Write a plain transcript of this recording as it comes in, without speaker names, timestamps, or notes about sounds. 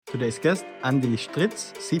Today's guest, Andreas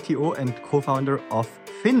Stryz, CTO and co-founder of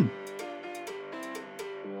Finn.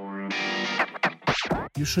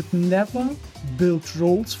 You should never build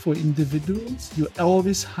roles for individuals. You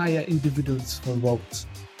always hire individuals for roles.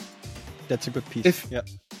 That's a good piece.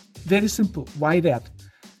 Very simple. Why that?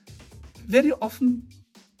 Very often,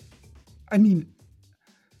 in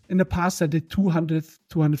the past, I did 200,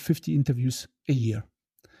 250 interviews a year.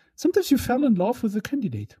 Sometimes you fell in love with a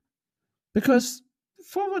candidate because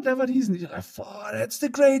for whatever reason, you're like, oh, that's the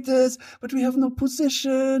greatest, but we have no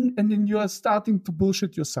position. And then you are starting to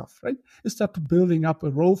bullshit yourself, right? You start building up a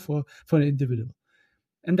role for an individual.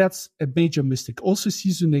 And that's a major mistake. Also,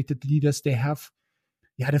 seasoned leaders, they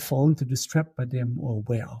fall into this trap, but they're more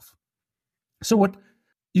aware of. So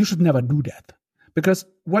you should never do that. Because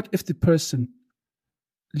what if the person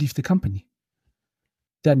leave the company?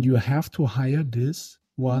 Then you have to hire this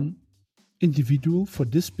one individual for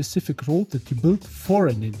this specific role that you built for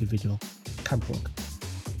an individual. Can't work.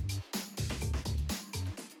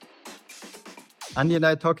 Andy and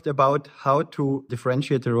I talked about how to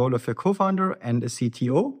differentiate the role of a co-founder and a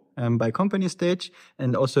CTO by company stage,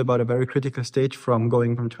 and also about a very critical stage from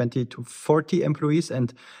going from 20 to 40 employees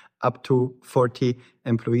and up to 40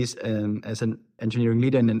 employees as an engineering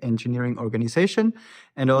leader in an engineering organization,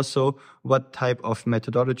 and also what type of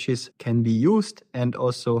methodologies can be used, and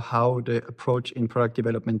also how the approach in product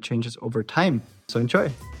development changes over time. So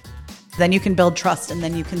enjoy. Then you can build trust, and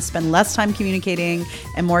then you can spend less time communicating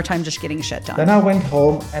and more time just getting shit done. Then I went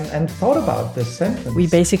home and thought about this sentence. We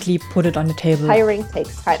basically put it on the table. Hiring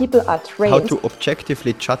takes time. People are trained. How to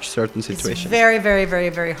objectively judge certain situations. It's very, very, very,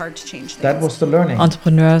 very hard to change things. That was the learning.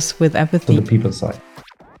 Entrepreneurs with empathy. To the people side.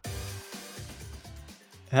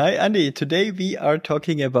 Hi, Andy. Today we are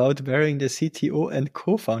talking about wearing the CTO and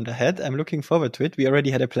co-founder hat. I'm looking forward to it. We already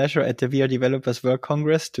had a pleasure at the VR Developers World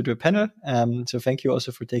Congress to do a panel. So thank you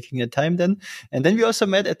also for taking the time then. And then we also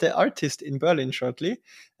met at the Artist in Berlin shortly,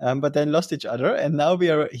 but then lost each other. And now we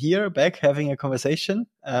are here back having a conversation.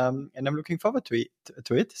 And I'm looking forward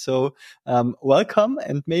to it. So welcome.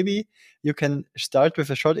 And maybe you can start with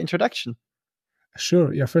a short introduction.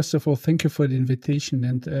 Sure. Yeah. First of all, thank you for the invitation,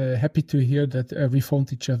 and happy to hear that we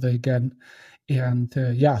found each other again. And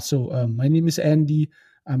so my name is Andy.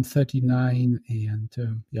 I'm 39,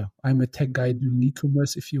 and I'm a tech guy doing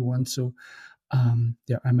e-commerce if you want. So I'm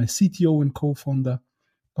a CTO and co-founder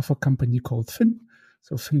of a company called Finn.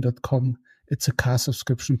 So Finn.com. It's a car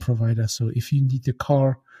subscription provider. So if you need a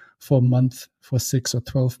car for a month, for 6 or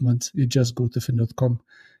 12 months, you just go to Finn.com.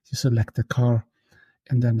 You select a car,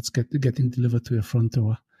 and then it's getting delivered to your front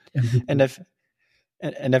door.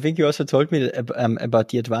 And I think you also told me about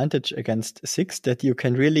the advantage against Sixt, that you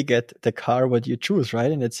can really get the car what you choose,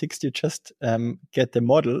 right? And at Sixt, you just get the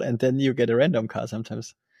model, and then you get a random car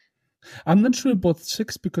sometimes. I'm not sure about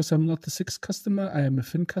Sixt because I'm not a Sixt customer. I am a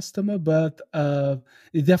Finn customer, but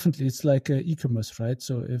it's like e-commerce, right?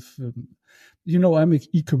 So if I'm an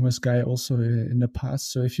e-commerce guy also in the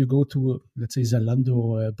past. So if you go to, let's say, Zalando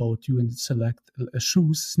or About You and select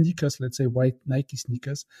shoes, sneakers, let's say white Nike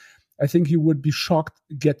sneakers, I think you would be shocked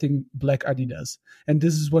getting black Adidas. And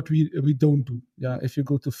this is what we don't do. Yeah, if you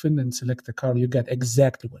go to Finn and select a car, you get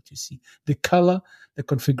exactly what you see. The color, the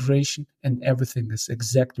configuration, and everything is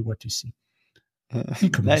exactly what you see.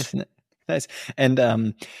 E-commerce. Nice.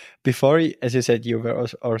 And before, as you said, you were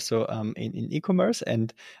also in e-commerce,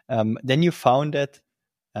 and then you founded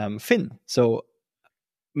Finn. So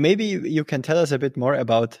maybe you can tell us a bit more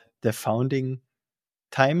about the founding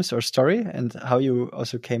times or story, and how you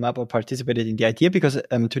also came up or participated in the idea, because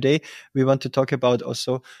today we want to talk about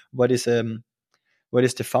also what is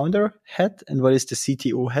the founder hat and what is the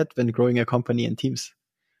CTO hat when growing a company and teams.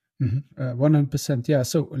 100%. Yeah.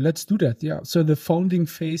 So let's do that. Yeah. So the founding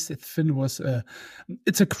phase at Finn was,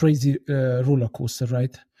 it's a crazy roller coaster,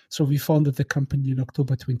 right? So we founded the company in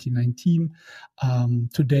October 2019.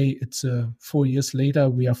 Today, it's 4 years later.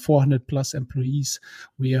 We are 400 plus employees.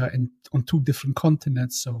 We are on 2 different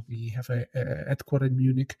continents. So we have a headquarter in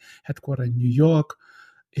Munich, headquarter in New York.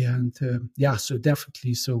 And so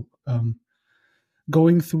definitely. So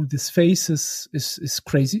going through this phase is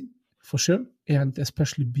crazy, for sure. And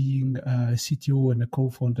especially being a CTO and a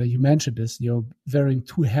co-founder, you mentioned this, you're wearing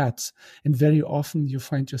 2 hats. And very often you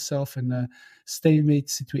find yourself in a stalemate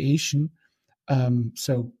situation.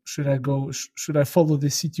 So should I follow the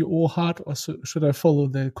CTO hat, or should I follow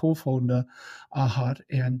the co-founder hat?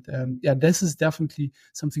 And this is definitely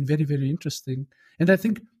something very, very interesting. And I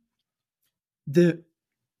think the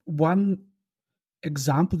one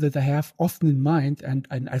example that I have often in mind, and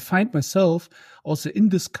I find myself also in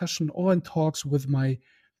discussion or in talks with my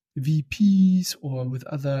VPs or with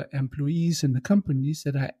other employees in the companies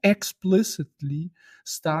that I explicitly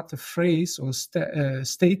start a phrase or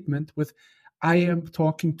statement with, I am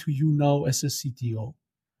talking to you now as a CTO,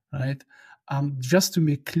 right? Just to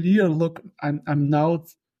make clear, look, I'm now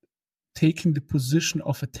taking the position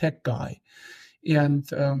of a tech guy. And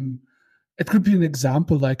it could be an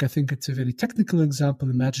example, like I think it's a very technical example.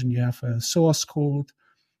 Imagine you have a source code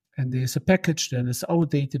and there's a package that is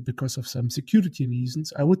outdated because of some security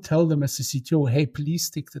reasons. I would tell them as a CTO, hey, please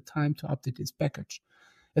take the time to update this package.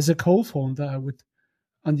 As a co-founder, I would,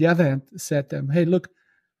 on the other hand, say to them, hey, look,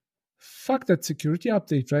 fuck that security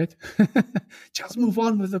update, right? Just move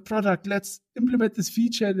on with the product. Let's implement this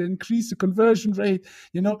feature and increase the conversion rate,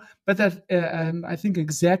 But that I think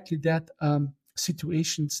exactly that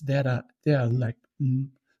situations that are like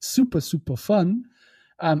super, super fun.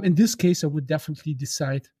 In this case, I would definitely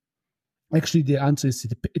decide. Actually, the answer is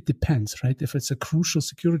it depends, right? If it's a crucial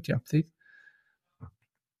security update.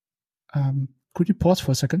 Could you pause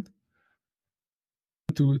for a second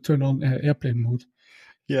to turn on airplane mode?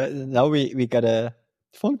 Yeah, now we got a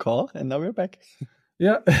phone call and now we're back.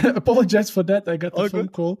 Yeah, apologize for that. I got a phone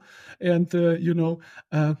call and, too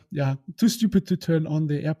stupid to turn on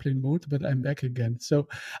the airplane mode, but I'm back again. So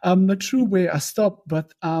I'm not sure where I stopped,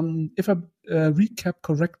 but if I recap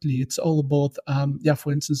correctly, it's all about,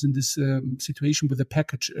 for instance, in this situation with the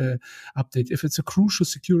package update, if it's a crucial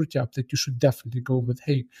security update, you should definitely go with,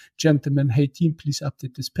 hey, gentlemen, hey, team, please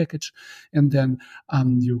update this package. And then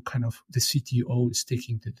the CTO is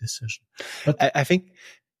taking the decision. But I think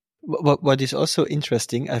what is also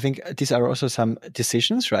interesting, I think these are also some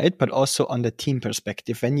decisions, right? But also on the team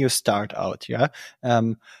perspective, when you start out,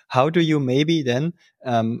 how do you maybe then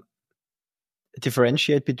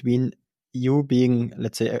differentiate between you being,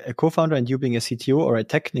 let's say, a co-founder and you being a CTO or a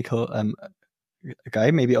technical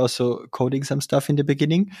guy, maybe also coding some stuff in the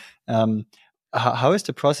beginning? How is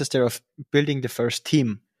the process there of building the first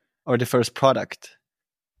team or the first product?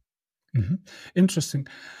 Mm-hmm. Interesting.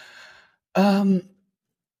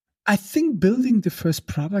 I think building the first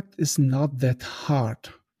product is not that hard,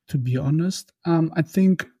 to be honest. I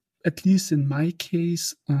think, at least in my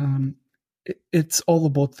case, it's all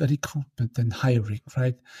about the recruitment and hiring,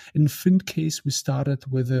 right? In Finn's case, we started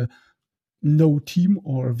with a no team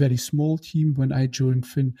or a very small team. When I joined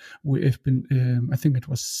Finn, we have been, I think it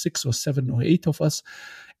was 6 or 7 or 8 of us.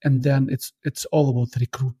 And then it's all about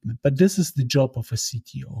recruitment. But this is the job of a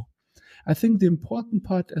CTO. I think the important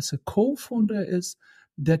part as a co-founder is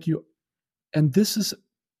that and this is,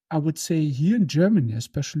 I would say, here in Germany,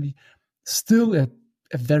 especially, still a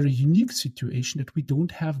very unique situation that we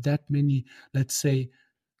don't have that many, let's say,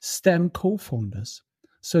 STEM co-founders.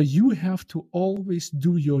 So you have to always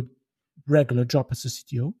do your regular job as a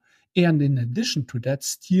CTO, and in addition to that,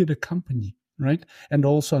 steer the company, right? And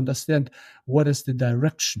also understand what is the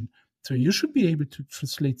direction. So you should be able to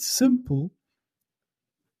translate simple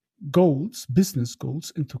goals, business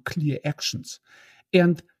goals, into clear actions.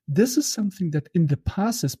 And this is something that in the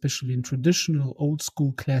past, especially in traditional old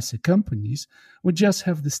school classic companies, would just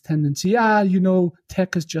have this tendency,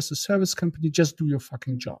 tech is just a service company, just do your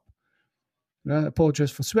fucking job. I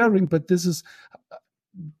apologize for swearing, but this is,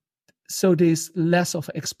 so there's less of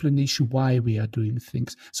explanation why we are doing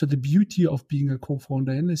things. So the beauty of being a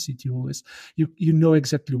co-founder and a CTO is you know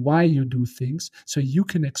exactly why you do things, so you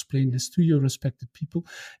can explain this to your respective people.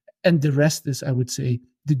 And the rest is, I would say,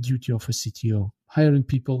 the duty of a CTO, hiring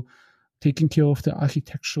people, taking care of the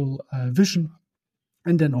architectural vision,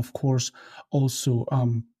 and then, of course, also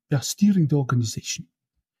steering the organization.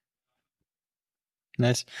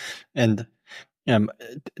 Nice. And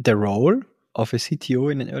the role of a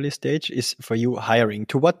CTO in an early stage is for you hiring.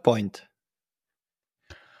 To what point?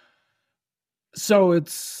 So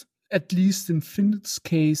it's, at least in Finn's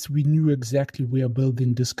case, we knew exactly we are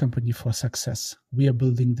building this company for success. We are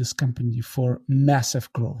building this company for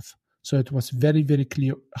massive growth. So it was very, very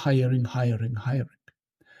clear, hiring.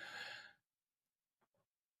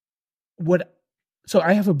 So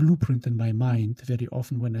I have a blueprint in my mind very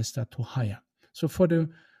often when I start to hire. So for the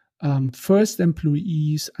first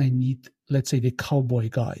employees, I need, let's say, the cowboy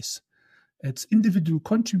guys. It's individual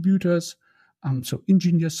contributors, so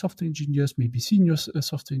engineers, software engineers, maybe senior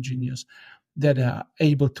software engineers that are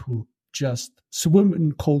able to just swim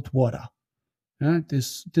in cold water.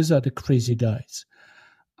 These are the crazy guys.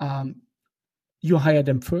 You hire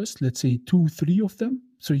them first, let's say 2, 3 of them,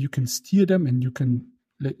 so you can steer them and you can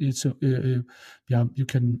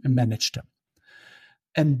manage them.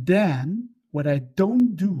 And then what I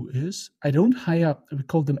don't do is I don't hire, we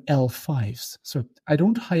call them L5s. So I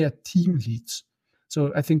don't hire team leads.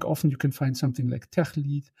 So I think often you can find something like tech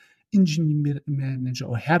lead, engineering manager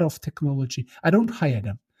or head of technology, I don't hire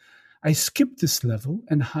them. I skip this level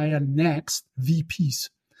and hire next VPs,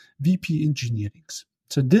 VP engineerings.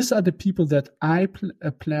 So these are the people that I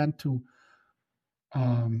plan to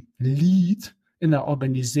lead in an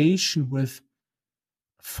organization with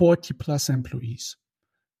 40 plus employees.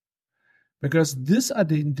 Because these are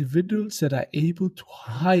the individuals that are able to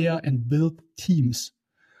hire and build teams.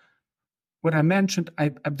 What I mentioned, I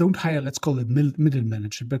don't hire, let's call it middle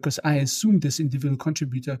manager, because I assume this individual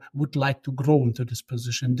contributor would like to grow into this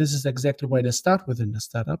position. This is exactly why they start within the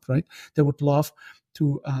startup, right? They would love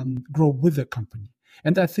to grow with the company.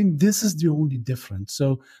 And I think this is the only difference.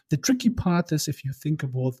 So the tricky part is, if you think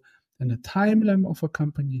about in the timeline of a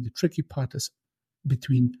company, the tricky part is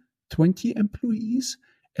between 20 employees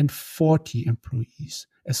and 40 employees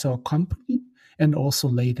as our company, and also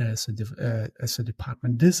later as a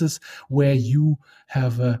department. This is where you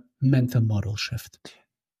have a mental model shift.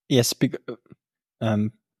 Yes,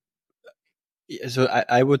 so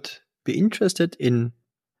I would be interested in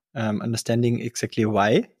understanding exactly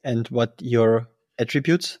why and what your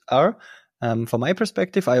attributes are. From my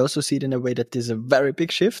perspective, I also see it in a way that there's a very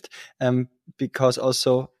big shift, because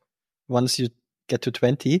also once you get to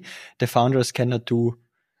 20, the founders cannot do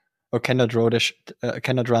or cannot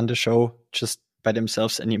run the show just by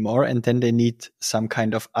themselves anymore, and then they need some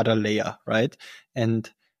kind of other layer, right? And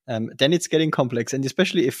then it's getting complex, and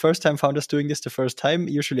especially if first-time founders doing this the first time,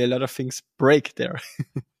 usually a lot of things break there.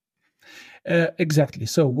 Exactly.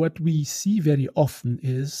 So what we see very often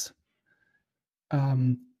is,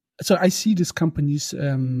 so I see these companies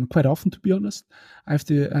quite often, to be honest. I have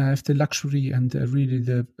the luxury and really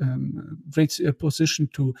the great position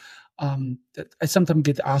to that I sometimes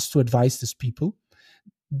get asked to advise these people.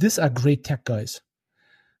 These are great tech guys,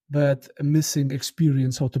 but missing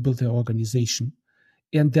experience how to build their organization,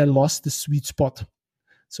 and they lost the sweet spot.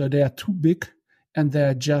 So they are too big, and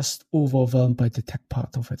they're just overwhelmed by the tech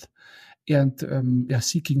part of it, and they're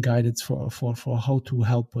seeking guidance for how to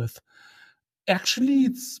help with. Actually,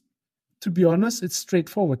 to be honest, it's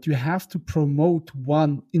straightforward. You have to promote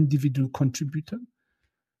one individual contributor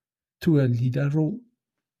to a leader role.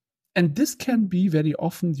 And this can be very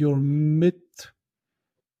often your mid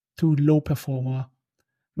to low performer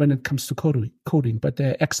when it comes to coding, but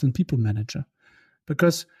they're excellent people manager.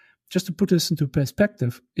 Because just to put this into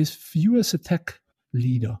perspective, if you as a tech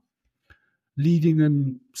leader leading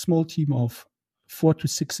a small team of 4 to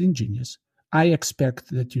 6 engineers, I expect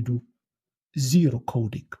that you do 0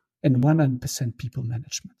 coding and 100% people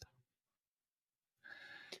management.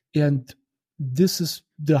 And this is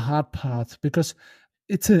the hard part, because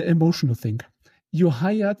it's an emotional thing. You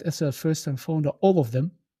hired as a first-time founder all of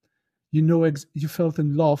them. You know, you felt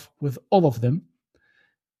in love with all of them.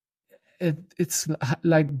 It's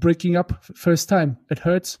like breaking up first time. It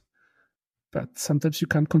hurts, but sometimes you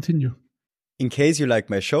can't continue. In case you like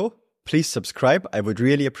my show, please subscribe. I would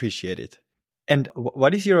really appreciate it. And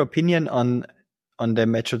what is your opinion on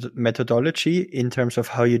the methodology in terms of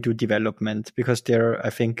how you do development? Because there are, I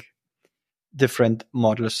think, different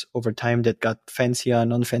models over time that got fancier,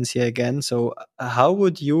 non-fancier again. So how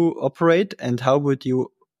would you operate, and how would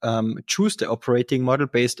you choose the operating model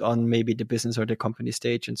based on maybe the business or the company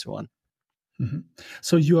stage and so on? Mm-hmm.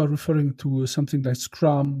 So you are referring to something like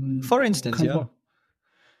Scrum? For instance, yeah.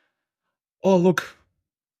 Oh, look,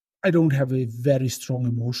 I don't have a very strong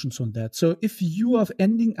emotions on that. So if you are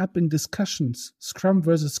ending up in discussions, Scrum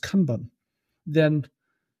versus Kanban, then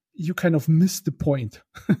you kind of miss the point.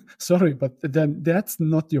 Sorry, but then that's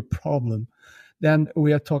not your problem. Then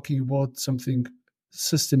we are talking about something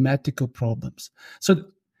systematical problems. So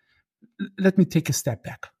let me take a step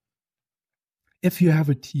back. If you have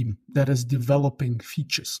a team that is developing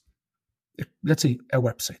features, let's say a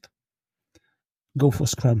website, go for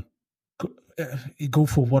Scrum, go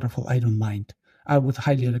for Waterfall, I don't mind. I would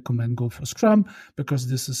highly recommend go for Scrum, because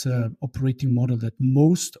this is an operating model that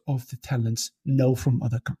most of the talents know from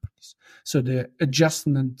other companies. So the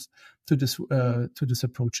adjustment to this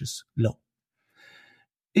approach is low.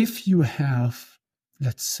 If you have,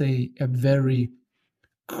 let's say, a very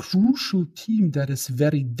crucial team that is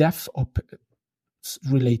very dev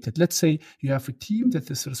related, let's say you have a team that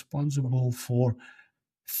is responsible for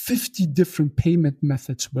 50 different payment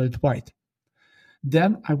methods worldwide,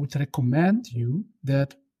 then I would recommend you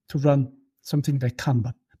that to run something like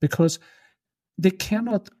Kanban, because the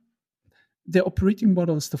operating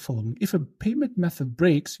model is the following. If a payment method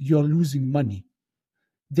breaks, you're losing money.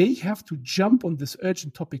 They have to jump on this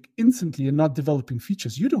urgent topic instantly and not developing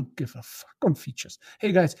features. You don't give a fuck on features.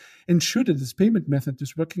 Hey guys, ensure that this payment method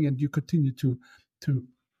is working and you continue to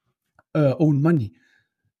own money.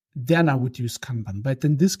 then I would use Kanban. But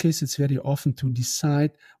in this case, it's very often to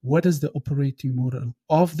decide what is the operating model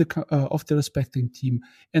of the respecting team.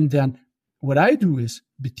 And then what I do is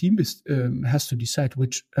the team has to decide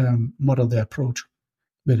which model they approach.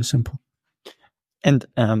 Very simple. And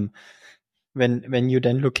when you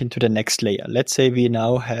then look into the next layer, let's say we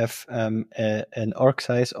now have an org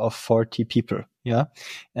size of 40 people. Yeah.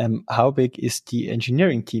 How big is the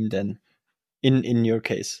engineering team then in your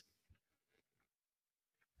case?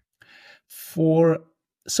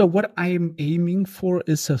 So what I'm aiming for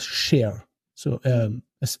is a share, so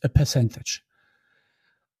a percentage.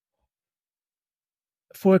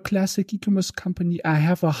 For a classic e-commerce company, I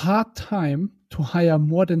have a hard time to hire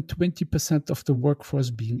more than 20% of the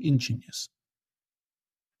workforce being engineers.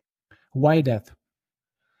 Why that?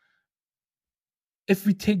 If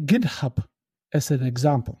we take GitHub as an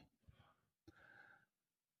example,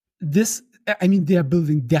 they are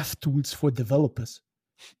building dev tools for developers.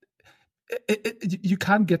 You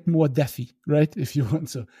can't get more devy, right? If you want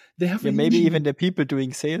so. They have maybe even the people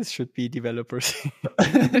doing sales should be developers.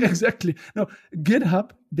 Exactly. No,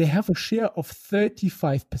 GitHub, they have a share of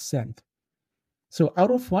 35%. So out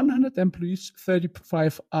of 100 employees,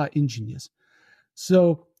 35 are engineers.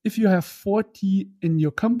 So if you have 40 in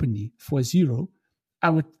your company for 0,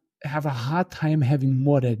 I would have a hard time having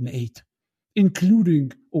more than 8,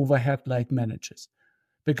 including overhead like managers.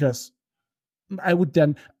 Because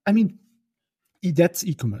that's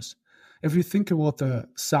e-commerce. If you think about a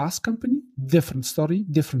SaaS company, different story,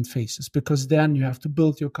 different phases, because then you have to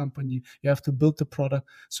build your company, you have to build the product,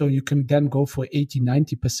 so you can then go for 80,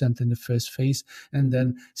 90% in the first phase, and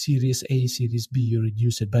then Series A, Series B, you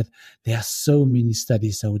reduce it. But there are so many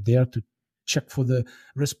studies out there to check for the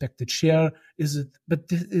respected share. But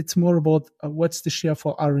it's more about what's the share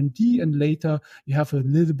for R&D, and later you have a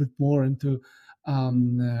little bit more into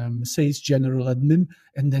sales, general admin,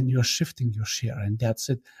 and then you're shifting your share, and that's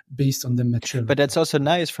it based on the maturity. But that's also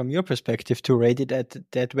nice from your perspective to rate it at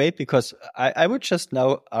that way, because I would just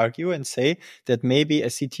now argue and say that maybe a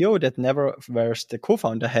CTO that never wears the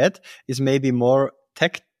co-founder hat is maybe more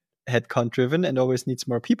tech headcount driven and always needs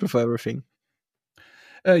more people for everything.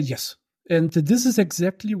 Yes. And this is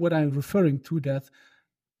exactly what I'm referring to, that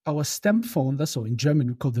our STEM founders, so in German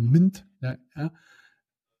we call them MINT,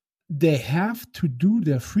 they have to do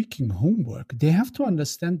their freaking homework. They have to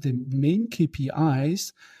understand the main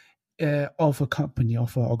KPIs of a company,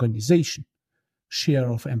 of an organization. Share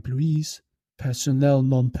of employees, personnel,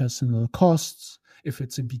 non-personnel costs. If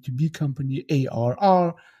it's a B2B company,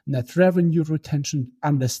 ARR, net revenue retention.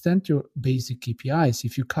 Understand your basic KPIs.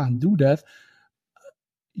 If you can't do that,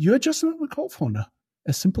 you're just not a co-founder.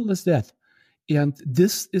 As simple as that. And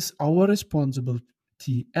this is our responsibility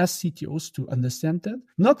as CTOs to understand that.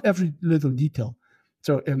 Not every little detail.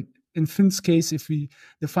 So in Finn's case, if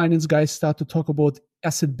the finance guys start to talk about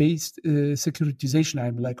asset-based securitization,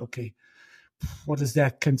 I'm like, okay, what is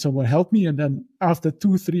that? Can someone help me? And then after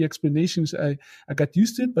 2-3 explanations, I got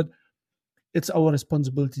used to it. But it's our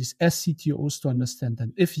responsibilities as CTOs to understand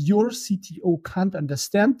that. If your CTO can't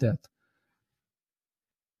understand that,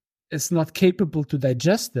 is not capable to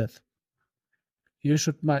digest that,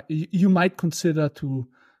 you might consider to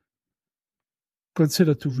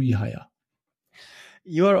rehire.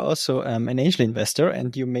 You are also an angel investor,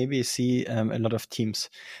 and you maybe see a lot of teams.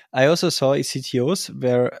 I also saw CTOs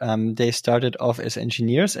where they started off as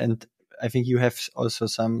engineers, and I think you have also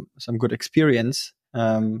some good experience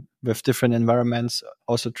with different environments,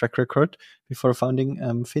 also track record before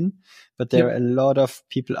founding Finn. But there are a lot of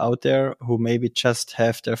people out there who maybe just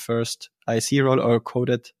have their first IC role or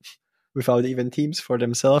coded without even teams for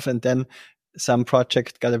themselves, and then some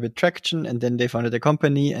project got a bit traction, and then they founded a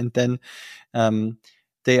company, and then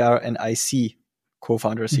they are an IC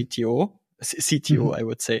co-founder, CTO, I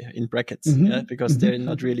would say in brackets, because they're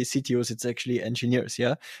not really CTOs, it's actually engineers,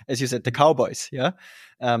 as you said, the cowboys,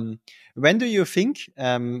 when do you think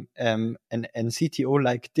an CTO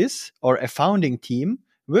like this, or a founding team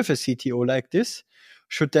with a CTO like this,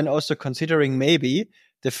 should then also considering maybe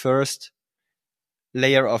the first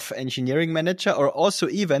layer of engineering manager, or also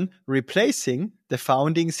even replacing the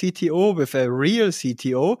founding CTO with a real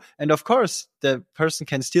CTO? And of course, the person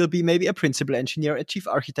can still be maybe a principal engineer, a chief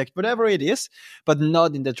architect, whatever it is, but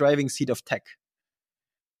not in the driving seat of tech.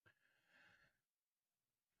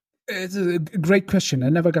 It's a great question. I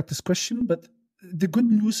never got this question, but the good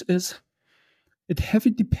news is it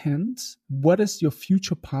heavily depends what is your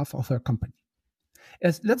future path of a company.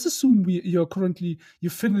 Let's assume you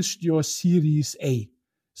finished your Series A,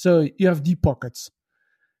 so you have deep pockets.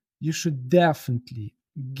 You should definitely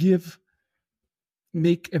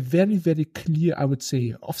make a very, very clear, I would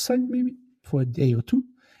say, offsite maybe for a day or two,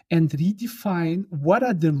 and redefine what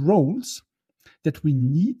are the roles that we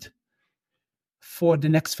need for the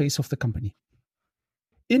next phase of the company,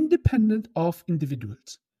 independent of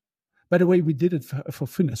individuals. By the way, we did it for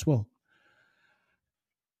Finn as well.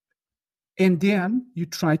 And then you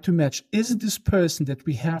try to match, is this person that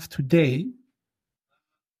we have today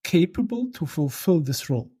capable to fulfill this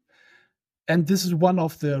role? And this is one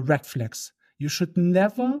of the red flags. You should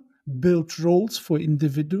never build roles for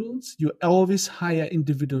individuals. You always hire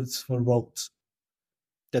individuals for roles.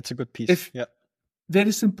 That's a good piece. Yeah.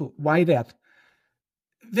 Very simple. Why that?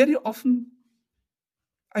 Very often,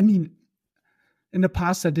 I mean, in the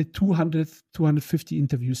past, I did 200, 250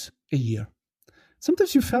 interviews a year.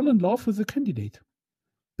 Sometimes you fell in love with the candidate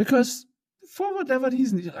because for whatever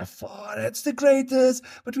reason, you're like, oh, that's the greatest,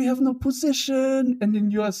 but we have no position. And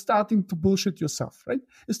then you are starting to bullshit yourself, right?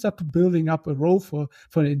 You start building up a role for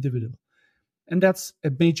an individual. And that's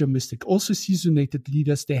a major mistake. Also, seasoned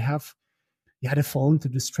leaders, they fall into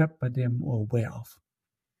this trap, but they're more aware of.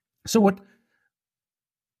 So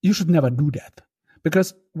you should never do that.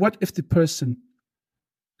 Because what if the person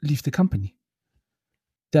leave the company?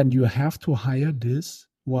 Then you have to hire this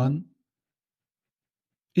one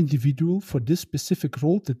individual for this specific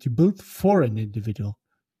role that you built for an individual.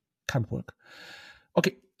 Can't work.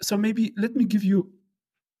 Okay, so maybe let me give you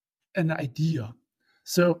an idea.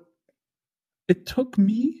 So it took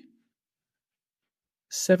me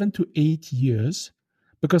 7 to 8 years,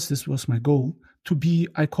 because this was my goal, to be,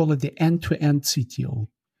 I call it the end-to-end CTO.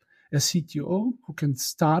 A CTO who can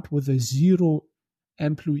start with a 0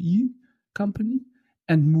 employee company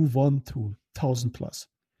and move on to 1,000 plus.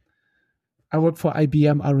 I worked for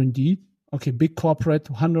IBM R&D. Okay, big corporate,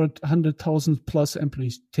 100,000 plus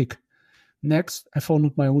employees. Tick. Next, I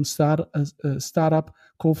founded my own startup,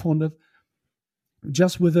 co-founded,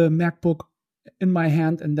 just with a MacBook in my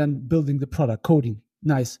hand and then building the product, coding.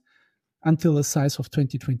 Nice. Until a size of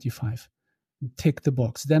 2025. Tick the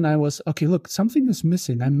box. Then I was, okay, look, something is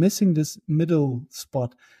missing. I'm missing this middle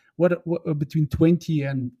spot. What between 20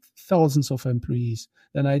 and thousands of employees.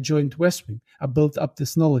 Then I joined Westwing. I built up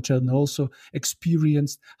this knowledge and also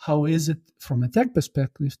experienced how is it from a tech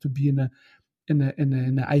perspective to be in an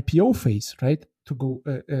IPO phase, right? To go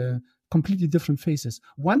completely different phases.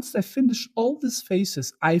 Once I finished all these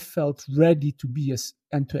phases, I felt ready to be an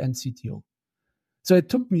end-to-end CTO. So it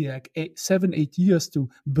took me like 7-8 years to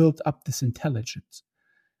build up this intelligence.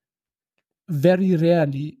 Very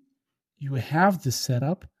rarely you have this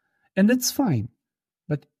setup, and it's fine.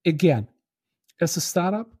 But again, as a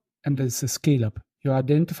startup and as a scale-up, you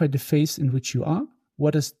identify the phase in which you are.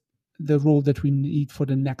 What is the role that we need for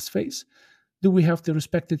the next phase? Do we have the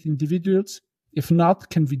respected individuals? If not,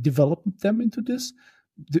 can we develop them into this?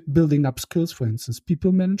 Building up skills, for instance,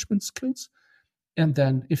 people management skills. And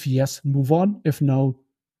then if yes, move on. If no,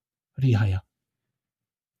 rehire.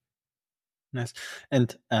 Nice.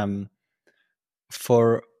 And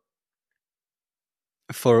for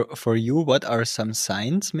you, what are some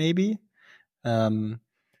signs maybe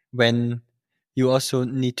when you also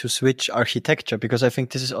need to switch architecture? Because I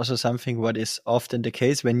think this is also something what is often the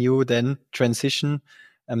case when you then transition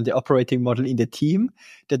the operating model in the team,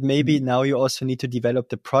 that maybe now you also need to develop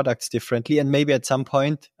the products differently. And maybe at some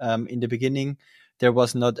point in the beginning, there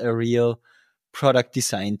was not a real product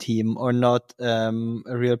design team or not a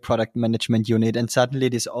real product management unit. And suddenly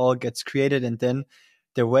this all gets created. And then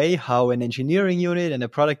the way how an engineering unit and a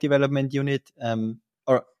product development unit,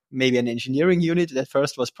 or maybe an engineering unit that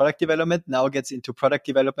first was product development, now gets into product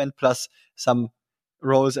development plus some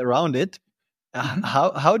roles around it.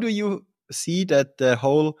 How do you see that the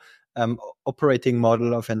whole operating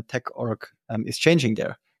model of a tech org is changing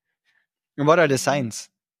there? And what are the signs?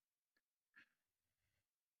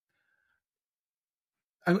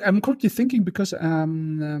 I'm currently thinking because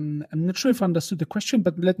I'm not sure if I understood the question,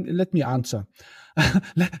 but let me answer.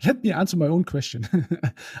 let me answer my own question.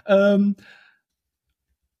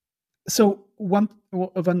 So one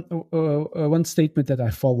statement that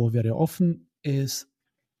I follow very often is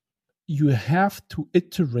you have to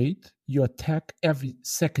iterate your tech every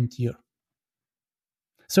second year.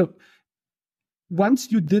 So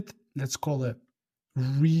once you did, let's call it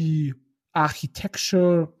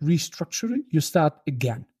architecture restructuring, you start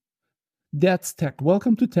again. That's tech.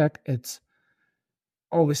 Welcome to tech. It's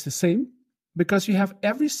always the same because you have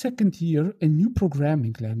every second year a new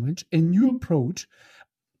programming language, a new approach,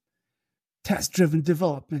 test-driven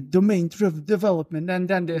development, domain-driven development, and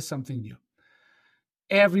then there's something new.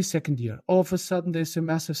 Every second year, all of a sudden there's a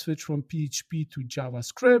massive switch from PHP to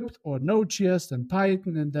JavaScript or Node.js and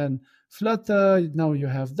Python and then Flutter. Now you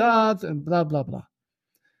have that and blah, blah, blah.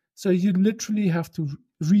 So you literally have to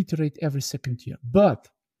reiterate every second year. But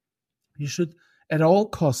you should at all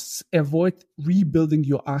costs avoid rebuilding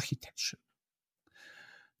your architecture.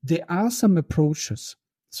 There are some approaches.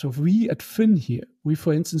 So we at Fin here, we,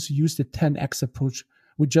 for instance, use the 10x approach.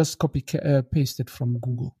 We just pasted from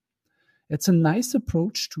Google. It's a nice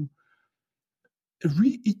approach to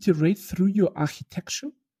reiterate through your architecture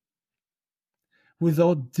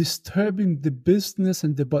without disturbing the business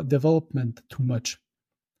and the development too much.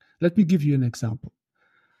 Let me give you an example.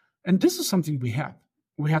 And this is something we had.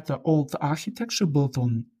 We had the old architecture built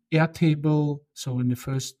on Airtable. So in the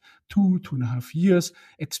first 2.5 years,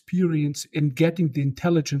 experience in getting the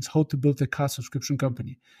intelligence how to build a car subscription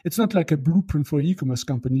company. It's not like a blueprint for an e-commerce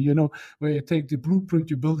company, where you take the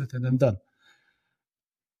blueprint, you build it, and then done.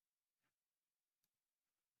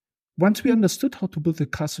 Once we understood how to build a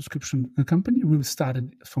car subscription company, we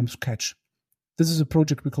started from scratch. This is a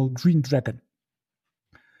project we call Green Dragon.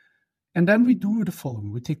 And then we do the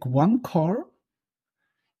following. We take one car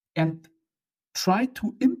and try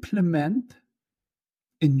to implement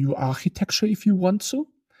a new architecture, if you want so,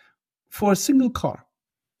 for a single car.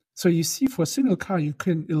 So you see, for a single car, you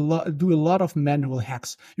can do a lot of manual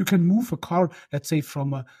hacks. You can move a car, let's say,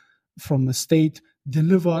 from a state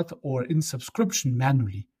delivered or in subscription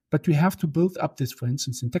manually. But we have to build up this, for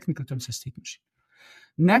instance, in technical terms, a state machine.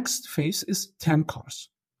 Next phase is 10 cars,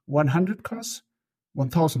 100 cars,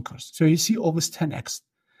 1,000 cars. So you see always 10x.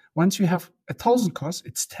 Once you have 1,000 cars,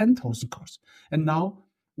 it's 10,000 cars. And now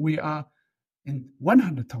we are in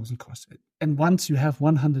 100,000 cars. And once you have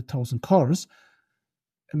 100,000 cars,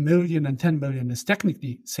 1 million and 10 million is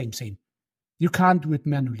technically same. You can't do it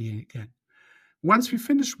manually again. Once we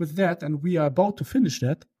finish with that, and we are about to finish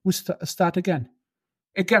that, we start again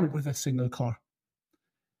with a single car.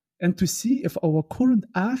 And to see if our current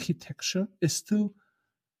architecture is still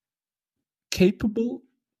capable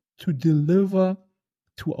to deliver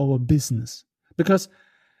to our business. Because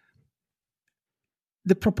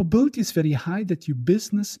the probability is very high that your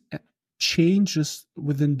business changed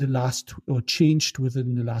within the last 2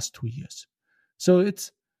 years. So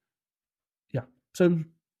it's, So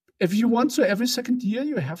if you want to, every second year,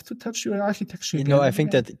 you have to touch your architecture. I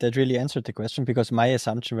think that really answered the question, because my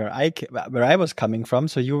assumption where I was coming from,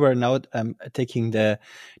 so you were now taking the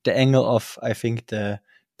angle of, I think, the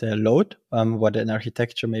load, what an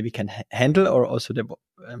architecture maybe can handle, or also the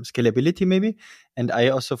scalability maybe. And I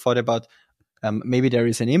also thought about maybe there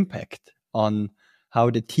is an impact on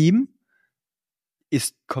how the team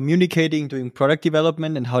is communicating, doing product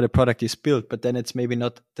development, and how the product is built. But then it's maybe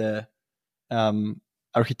not the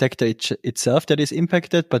architecture itself that is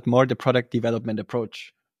impacted, but more the product development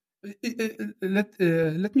approach.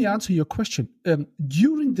 Let me answer your question.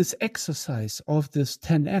 During this exercise of this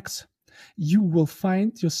 10x, you will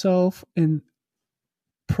find yourself in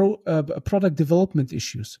product development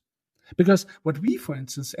issues. Because what we, for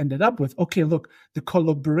instance, ended up with, the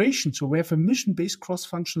collaboration. So we have a mission-based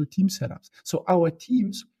cross-functional team setups. So our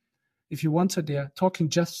teams, if you want to, they're talking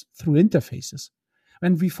just through interfaces.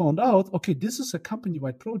 When we found out, this is a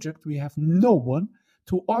company-wide project, we have no one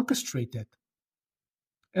to orchestrate that.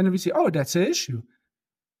 And we say, that's an issue.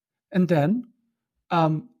 And then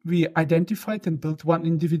we identified and built one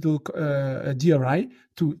individual DRI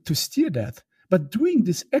to steer that. But doing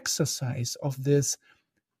this exercise of this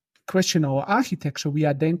question our architecture, we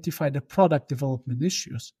identify the product development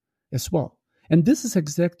issues as well. And this is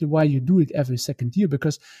exactly why you do it every second year,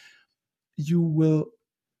 because you will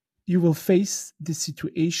face the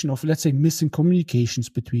situation of, let's say, missing communications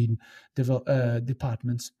between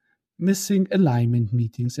departments, missing alignment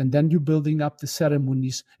meetings, and then you're building up the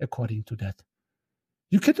ceremonies according to that.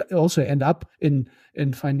 You could also end up in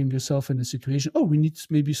finding yourself in a situation, we need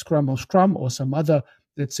maybe Scrum or some other,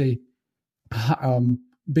 let's say,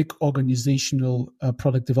 big organizational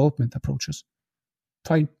product development approaches.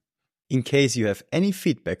 Fine. In case you have any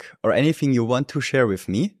feedback or anything you want to share with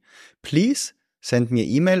me, please send me an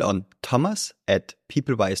email on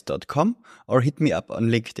thomas@peoplewise.com or hit me up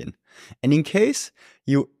on LinkedIn. And in case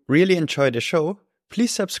you really enjoy the show,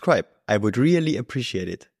 please subscribe. I would really appreciate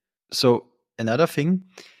it. So another thing,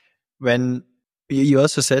 when you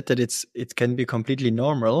also said that it can be completely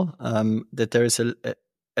normal, that there is a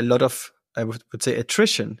lot of, I would say,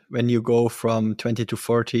 attrition when you go from 20 to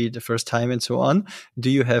 40 the first time and so on. Do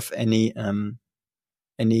you have any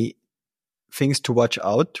things to watch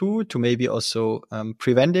out to maybe also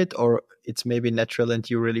prevent it, or it's maybe natural and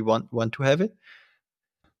you really want to have it?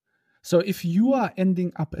 So if you are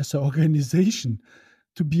ending up as an organization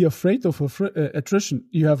to be afraid of attrition,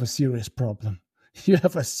 you have a serious problem.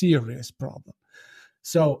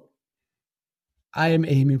 So I am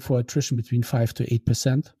aiming for attrition between 5 to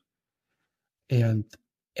 8%, and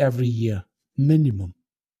every year minimum.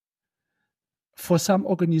 For some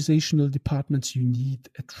organizational departments, you need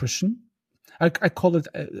attrition. I call it,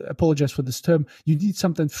 apologize for this term, you need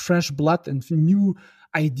sometimes fresh blood and new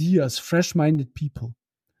ideas, fresh-minded people,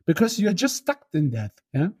 because you're just stuck in that.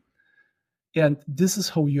 Yeah. And this is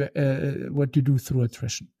how you what you do through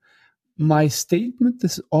attrition. My statement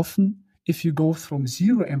is often, if you go from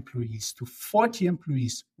 0 employees to 40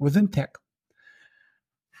 employees within tech,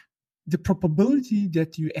 the probability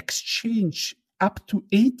that you exchange up to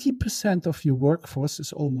 80% of your workforce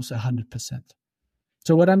is almost 100%.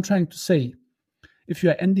 So what I'm trying to say, if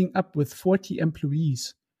you're ending up with 40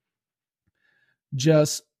 employees,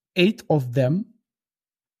 just 8 of them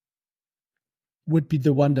would be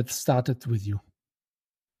the one that started with you.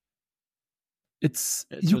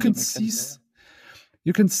 You can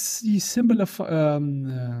see similar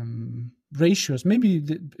ratios. Maybe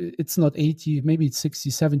it's not 80, maybe it's 60,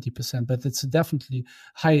 70%, but it's definitely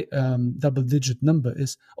high double-digit number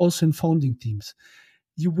is also in founding teams.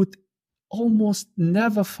 You would almost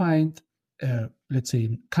never find, let's say,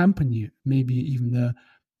 a company, maybe even a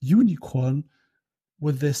unicorn,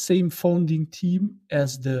 with the same founding team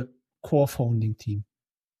as the core founding team,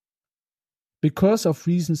 because of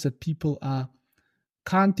reasons that people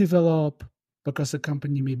can't develop, because the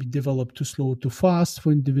company may be developed too slow, too fast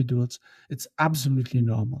for individuals. It's absolutely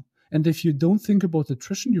normal. And if you don't think about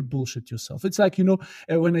attrition, you bullshit yourself. It's like,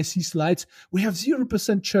 when I see slides, we have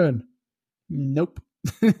 0% churn. Nope.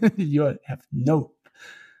 You have no.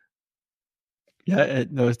 Yeah,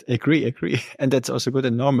 no, agree. And that's also good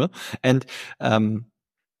and normal. And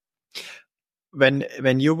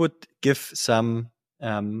when you would give some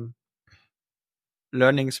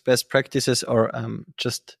learnings, best practices, or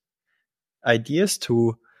just ideas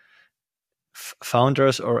to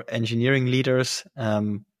founders or engineering leaders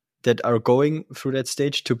that are going through that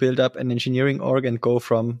stage to build up an engineering org and go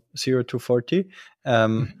from 0 to 40,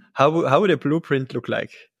 how would a blueprint look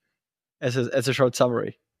like as a short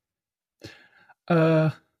summary?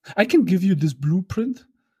 I can give you this blueprint,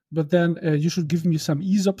 but then you should give me some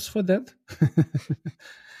ESOPs for that.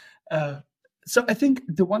 So I think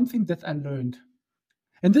the one thing that I learned,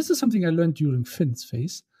 and this is something I learned during Finn's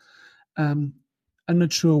phase, I'm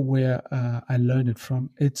not sure where I learned it from.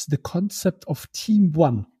 It's the concept of team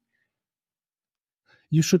one.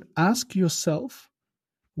 You should ask yourself,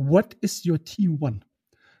 what is your team one?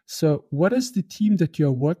 So what is the team that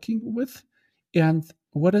you're working with? And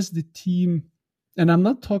what is the team? And I'm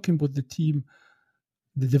not talking about the team,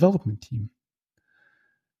 the development team.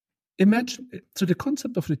 Imagine, so the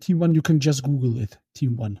concept of the team one, you can just Google it,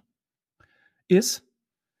 team one, is,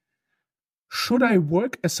 should I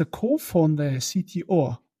work as a co-founder, a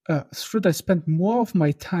CTO? Should I spend more of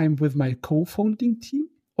my time with my co-founding team,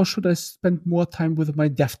 or should I spend more time with my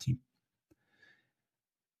dev team?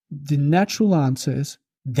 The natural answer is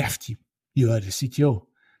dev team. You are the CTO.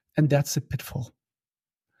 And that's a pitfall.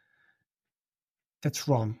 That's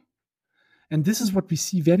wrong. And this is what we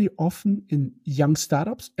see very often in young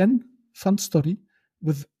startups, and fun story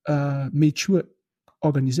with mature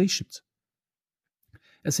organizations.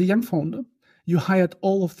 As a young founder, you hired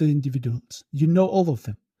all of the individuals. You know all of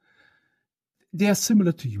them. They are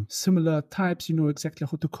similar to you, similar types. You know exactly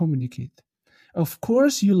how to communicate. Of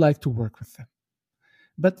course, you like to work with them.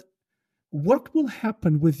 But what will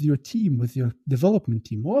happen with your team, with your development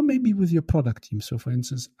team, or maybe with your product team? So, for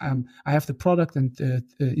instance, I have the product and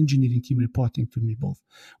engineering team reporting to me both.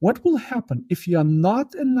 What will happen if you are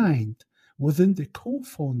not aligned within the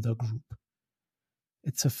co-founder group?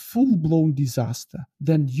 It's a full-blown disaster.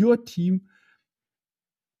 Then your team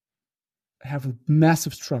have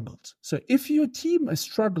massive struggles. So if your team is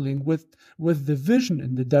struggling with the vision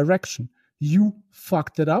and the direction, you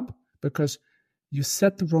fucked it up because you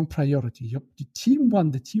set the wrong priority. The team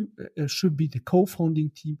one, should be the co-founding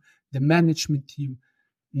team, the management team,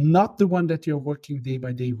 not the one that you're working day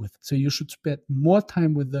by day with. So you should spend more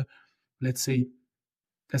time with let's say,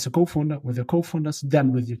 as a co-founder, with the co-founders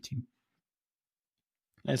than with your team.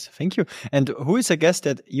 Yes, thank you. And who is a guest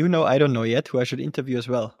that I don't know yet, who I should interview as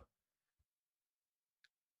well?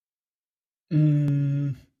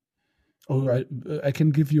 I can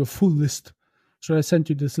give you a full list. So I sent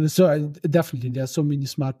you this list. So definitely, there are so many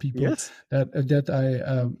smart people that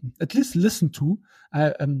I at least listen to.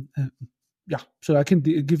 So I can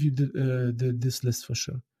give you this list for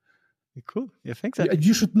sure. Cool. Yeah, thanks.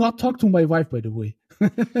 You should not talk to my wife, by the way.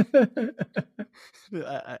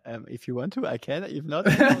 If you want to, I can. If not,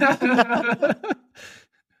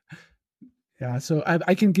 yeah. So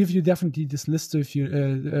I can give you definitely this list if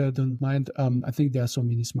you don't mind. I think there are so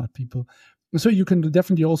many smart people. So you can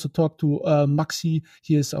definitely also talk to Maxi.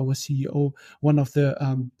 He is our CEO, one of the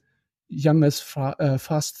youngest,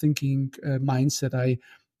 fast-thinking minds that I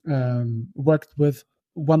worked with.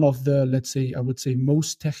 One of the, let's say, I would say,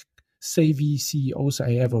 most tech-savvy CEOs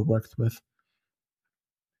I ever worked with.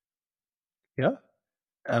 Yeah.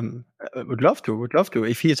 Would love to.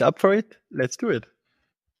 If he is up for it, let's do it.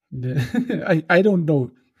 I don't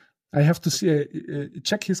know. I have to see,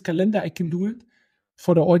 check his calendar. I can do it.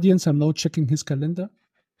 For the audience, I'm now checking his calendar.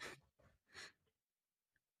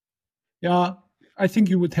 Yeah, I think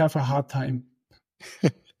you would have a hard time.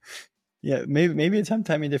 Yeah, maybe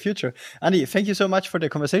sometime in the future. Andy, thank you so much for the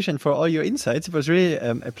conversation, for all your insights. It was really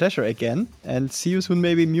a pleasure again. And see you soon,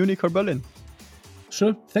 maybe in Munich or Berlin.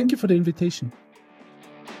 Sure. Thank you for the invitation.